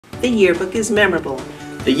The yearbook is memorable.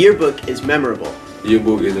 The yearbook is memorable. The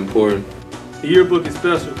yearbook is important. The yearbook is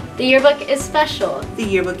special. The yearbook is special. The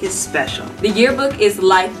yearbook is special. The yearbook is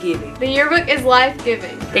life-giving. The yearbook is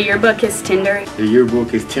life-giving. The yearbook is tender. The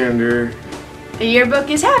yearbook is tender. The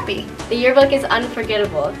yearbook is happy. The yearbook is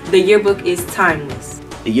unforgettable. The yearbook is timeless.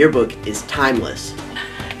 The yearbook is timeless.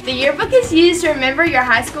 The yearbook is used to remember your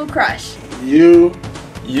high school crush. You.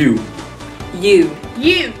 You. You.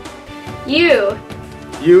 You. You.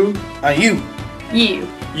 You. You. You.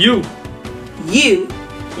 You. You.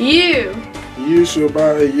 You. You should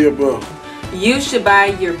buy a yearbook. You should buy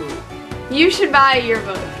a yearbook. You should buy a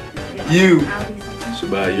yearbook. You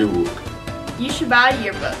should buy a yearbook. You should buy a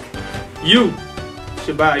yearbook. You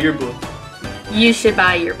should buy a yearbook. You should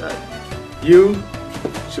buy a yearbook. You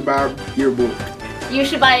should buy a yearbook. You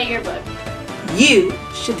should buy a yearbook. You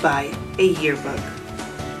should buy a yearbook.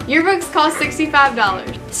 Yearbooks cost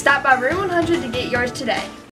 $65. Stop by room 100 to get yours today.